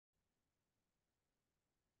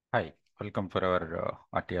Hi, welcome for our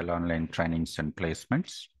RTL online trainings and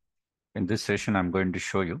placements. In this session, I'm going to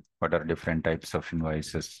show you what are different types of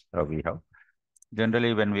invoices we have.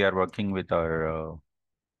 Generally, when we are working with our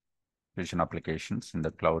Fusion applications in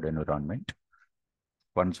the cloud environment,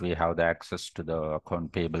 once we have the access to the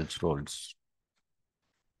account payables roles,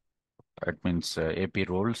 it means AP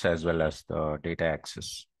roles as well as the data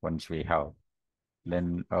access. Once we have,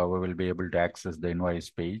 then we will be able to access the invoice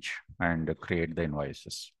page and create the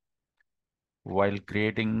invoices. While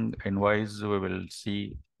creating invoice, we will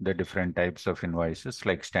see the different types of invoices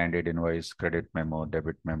like standard invoice, credit memo,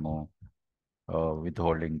 debit memo,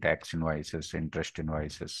 withholding tax invoices, interest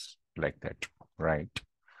invoices, like that, right?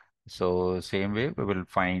 So same way, we will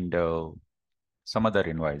find some other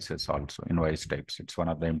invoices also, invoice types. It's one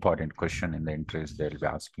of the important question in the interest they'll be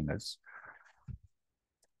asking us.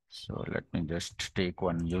 So let me just take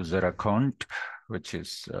one user account, which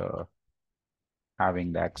is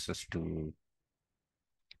having the access to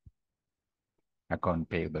account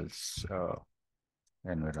payables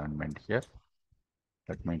environment here.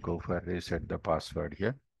 Let me go for reset the password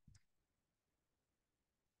here.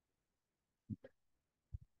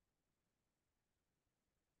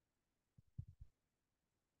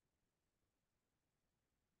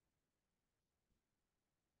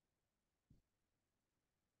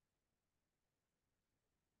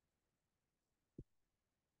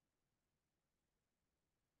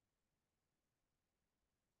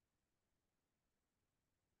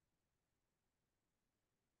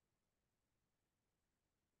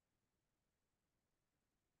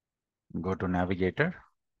 Go to navigator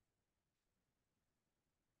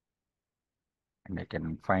and I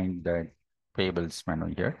can find the payables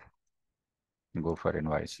menu here. Go for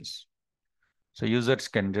invoices. So users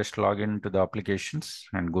can just log into the applications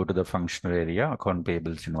and go to the functional area, account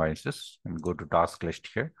payables invoices, and go to task list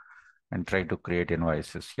here and try to create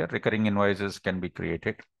invoices here. Recurring invoices can be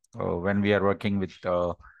created. When we are working with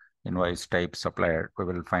invoice type supplier, we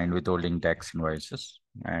will find withholding tax invoices,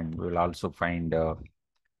 and we will also find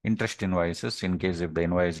interest invoices in case if the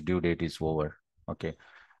invoice due date is over. Okay.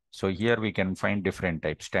 So here we can find different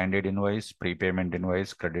types: standard invoice, prepayment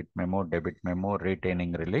invoice, credit memo, debit memo,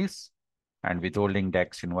 retaining release, and withholding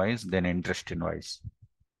tax invoice, then interest invoice.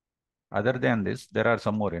 Other than this, there are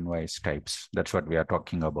some more invoice types. That's what we are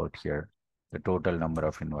talking about here, the total number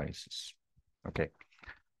of invoices. Okay.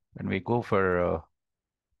 When we go for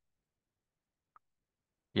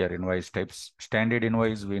here, invoice types, standard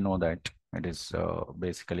invoice, we know that it is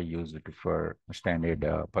basically used for standard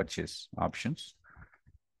purchase options.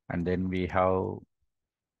 And then we have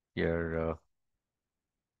here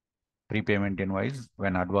prepayment invoice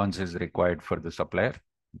when advance is required for the supplier.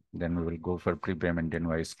 Then we will go for prepayment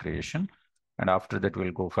invoice creation. And after that,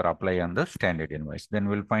 we'll go for apply on the standard invoice. Then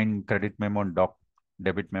we'll find credit memo and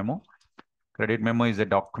debit memo. Credit memo is a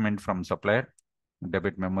document from supplier.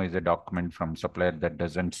 Debit memo is a document from supplier that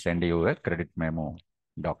doesn't send you a credit memo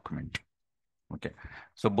document. Okay.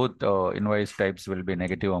 So both invoice types will be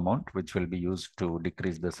negative amount, which will be used to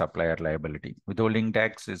decrease the supplier liability. Withholding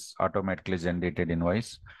tax is automatically generated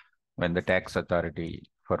invoice when the tax authority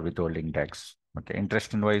for withholding tax. Okay.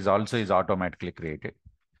 Interest invoice also is automatically created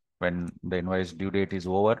when the invoice due date is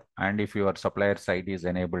over. And if your supplier side is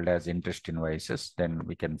enabled as interest invoices, then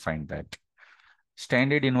we can find that.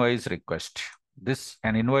 Standard invoice request. This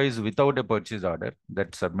an invoice without a purchase order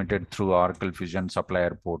that's submitted through Oracle Fusion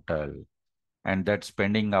Supplier Portal, and that's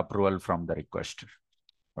pending approval from the requester.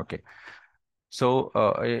 Okay. So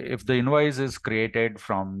if the invoice is created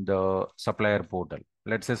from the supplier portal,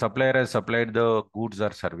 let's say supplier has supplied the goods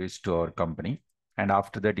or service to our company, and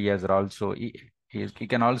after that he has also he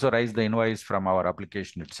can also raise the invoice from our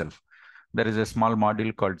application itself. There is a small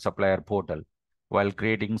module called supplier portal. While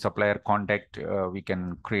creating supplier contact, we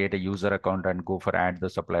can create a user account and go for add the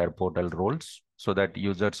supplier portal roles so that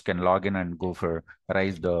users can log in and go for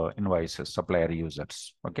raise the invoices, supplier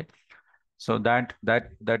users. Okay. So that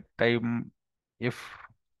time, if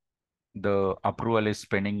the approval is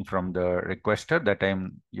pending from the requester, that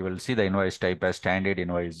time you will see the invoice type as standard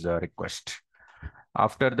invoice request.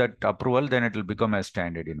 After that approval, then it will become a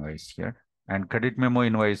standard invoice here. And credit memo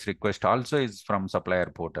invoice request also is from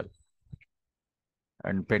supplier portal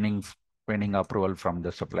and pending approval from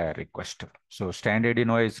the supplier requester. So standard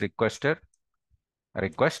invoice requester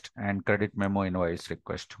request and credit memo invoice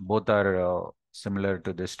request. Both are similar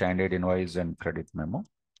to the standard invoice and credit memo.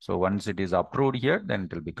 So once it is approved here, then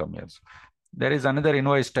it will become yes. There is another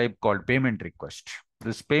invoice type called payment request.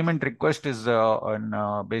 This payment request is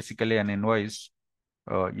basically an invoice.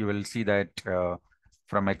 You will see that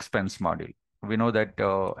from expense module. We know that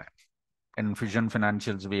in Fusion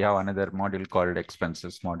Financials, we have another module called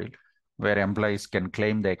expenses module, where employees can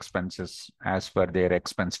claim the expenses as per their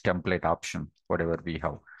expense template option, whatever we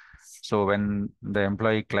have. So when the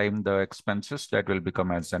employee claim the expenses, that will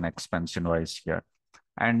become as an expense invoice here.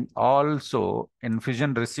 And also in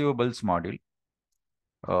Fusion Receivables module,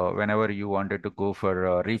 whenever you wanted to go for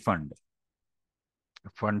a refund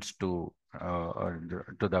funds to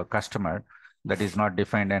the customer that is not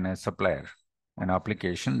defined in a supplier, an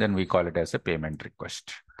application, then we call it as a payment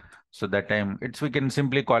request. So that time we can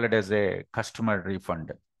simply call it as a customer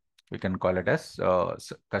refund. We can call it as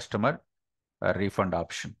customer refund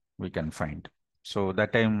option we can find. So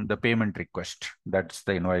that time the payment request, that's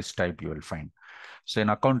the invoice type you will find. So in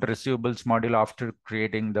account receivables module, after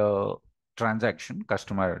creating the transaction,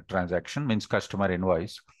 customer transaction means customer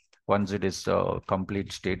invoice, once it is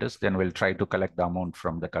complete status, then we'll try to collect the amount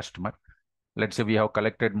from the customer. Let's say we have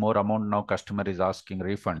collected more amount, now customer is asking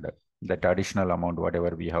refund, that additional amount,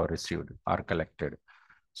 whatever we have received are collected.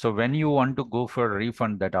 So when you want to go for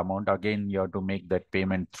refund that amount, again, you have to make that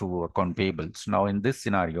payment through account payables. Now in this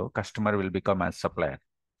scenario, customer will become as supplier.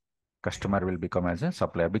 Customer will become as a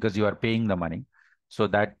supplier because you are paying the money. So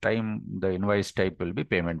that time the invoice type will be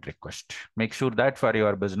payment request. Make sure that for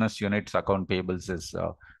your business units account payables is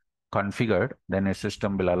configured, then a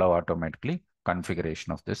system will allow automatically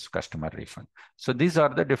configuration of this customer refund. So these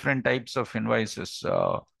are the different types of invoices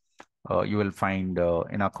you will find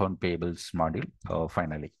in account payables module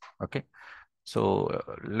finally. Okay. So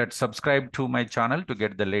let's subscribe to my channel to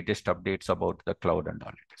get the latest updates about the cloud and all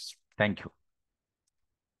it is. Thank you.